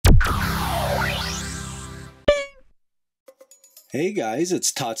Hey guys,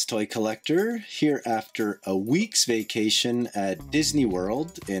 it's TotsToyCollector here after a week's vacation at Disney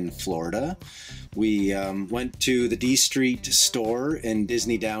World in Florida. We went to the D Street store in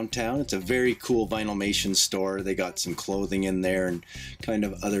Disney downtown. It's a very cool Vinylmation store. They got some clothing in there and kind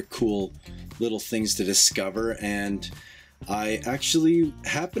of other cool little things to discover. And I actually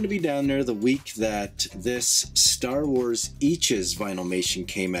happened to be down there the week that this Star Wars Eachez Vinylmation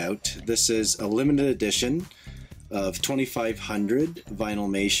came out. This is a limited edition of 2,500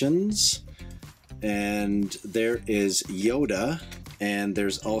 Vinylmations, and there is Yoda, and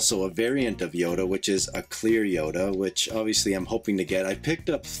there's also a variant of Yoda, which is a clear Yoda, which obviously I'm hoping to get. I picked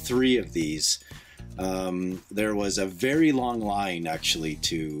up 3 of these. There was a very long line actually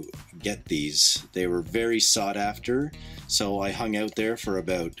to get these. They were very sought after, so I hung out there for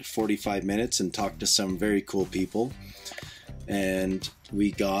about 45 minutes and talked to some very cool people. And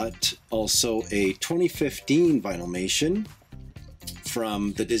we got also a 2015 Vinylmation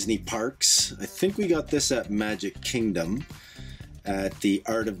from the Disney parks. I think we got this at Magic Kingdom at the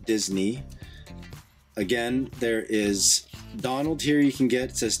Art of Disney. Again, there is Donald here you can get.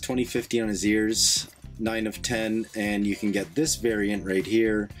 It says 2015 on his ears, 9 of 10, and you can get this variant right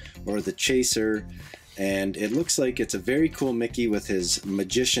here, or the Chaser. And it looks like it's a very cool Mickey with his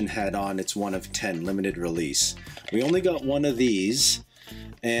magician hat on. It's 1 of 10, limited release. We only got 1 of these,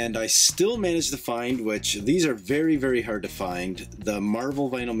 and I still managed to find, which these are very, very hard to find, the Marvel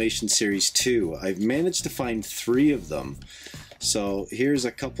Vinylmation Series 2. I've managed to find 3 of them. So here's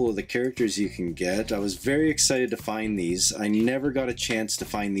a couple of the characters you can get. I was very excited to find these. I never got a chance to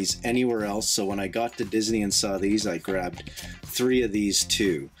find these anywhere else, so when I got to Disney and saw these, I grabbed 3 of these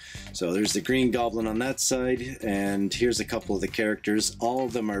too. So there's the Green Goblin on that side, and here's a couple of the characters. All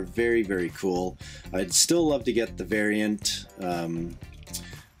of them are very, very cool. I'd still love to get the variant,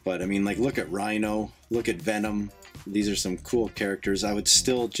 but I mean, like, look at Rhino, look at Venom. These are some cool characters. I would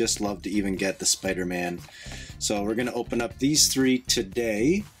still just love to even get the Spider-Man. So we're going to open up these 3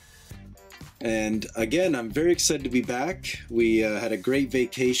 today. And again, I'm very excited to be back. We had a great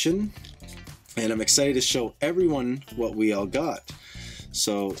vacation, and I'm excited to show everyone what we all got.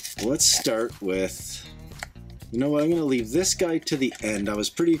 So let's start with, you know what, I'm going to leave this guy to the end. I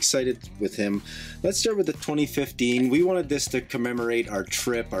was pretty excited with him. Let's start with the 2015. We wanted this to commemorate our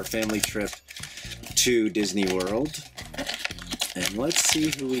trip, our family trip to Disney World. And let's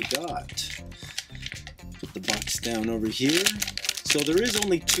see who we got. Put the box down over here. So there is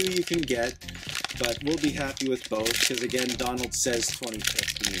only 2 you can get, but we'll be happy with both because, again, Donald says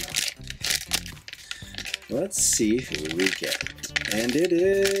 2015 on it. Let's see who we get. And it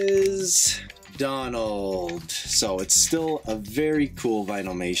is Donald. So it's still a very cool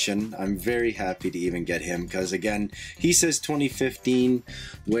Vinylmation. I'm very happy to even get him because, again, he says 2015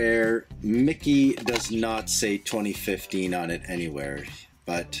 where Mickey does not say 2015 on it anywhere.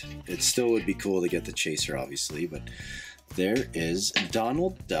 But it still would be cool to get the Chaser, obviously. But there is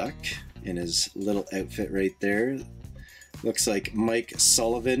Donald Duck in his little outfit right there. Looks like Mike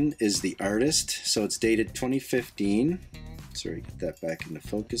Sullivan is the artist. So it's dated 2015. Sorry, get that back into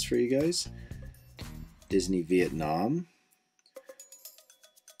focus for you guys. Disney Vietnam.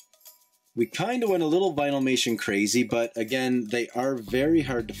 We kind of went a little Vinylmation crazy, but again, they are very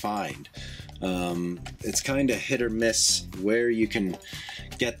hard to find. It's kind of hit or miss where you can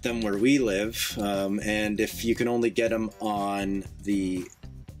get them where we live, and if you can only get them on the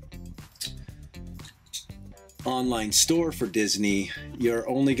online store for Disney, you're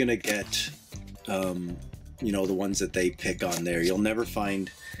only going to get you know, the ones that they pick on there. You'll never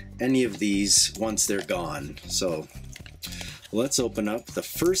find any of these once they're gone. So let's open up the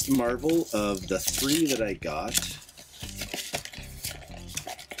first Marvel of the 3 that I got.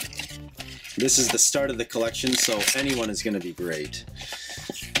 This is the start of the collection, so anyone is going to be great.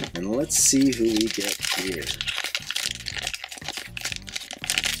 And let's see who we get here.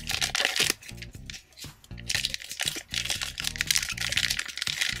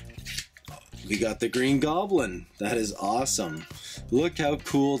 We got the Green Goblin. That is awesome. Look how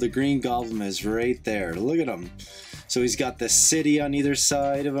cool the Green Goblin is right there. Look at him. So he's got the city on either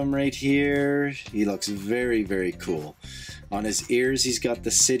side of him right here. He looks very, very cool. On his ears, he's got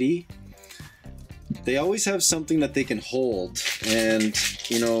the city. They always have something that they can hold. And,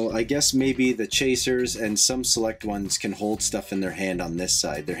 you know, I guess maybe the Chasers and some select ones can hold stuff in their hand on this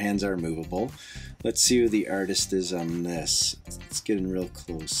side. Their hands are movable. Let's see who the artist is on this. It's getting real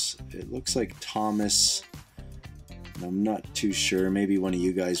close. It looks like Thomas. I'm not too sure. Maybe one of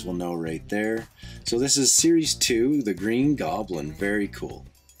you guys will know right there. So this is Series 2, the Green Goblin. Very cool.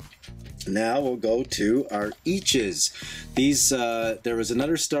 Now we'll go to our Eachez. These, there was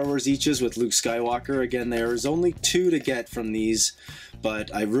another Star Wars Eachez with Luke Skywalker. Again, there was only 2 to get from these,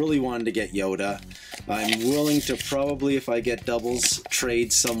 but I really wanted to get Yoda. I'm willing to probably, if I get doubles,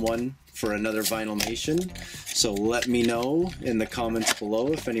 trade someone for another Vinylmation. So let me know in the comments below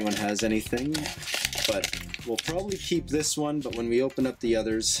if anyone has anything. But we'll probably keep this one, but when we open up the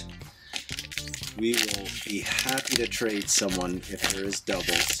others, we will be happy to trade someone if there is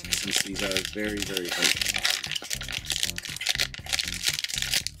doubles, since these are very, very hard.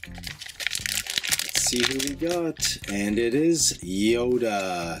 Let's see who we got, and it is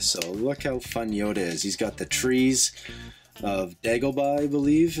Yoda. So look how fun Yoda is. He's got the trees of Dagobah, I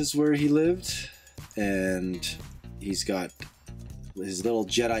believe, is where he lived, and he's got his little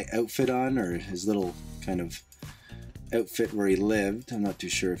Jedi outfit on, or his little kind of outfit where he lived. I'm not too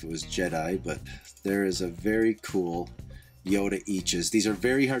sure if it was Jedi, but there is a very cool Yoda Eachez. These are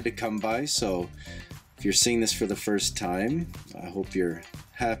very hard to come by, so if you're seeing this for the first time, I hope you're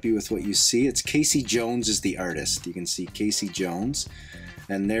happy with what you see. It's Casey Jones is the artist. You can see Casey Jones,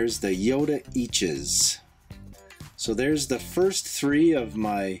 and there's the Yoda Eachez. So there's the first 3 of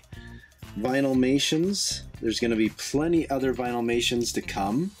my Vinylmations. There's going to be plenty other Vinylmations to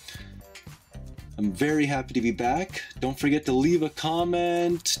come. I'm very happy to be back. Don't forget to leave a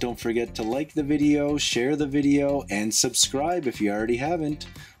comment. Don't forget to like the video, share the video, and subscribe if you already haven't.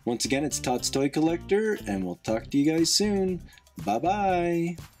 Once again, it's TotsToyCollector, and we'll talk to you guys soon.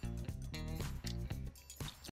 Bye-bye.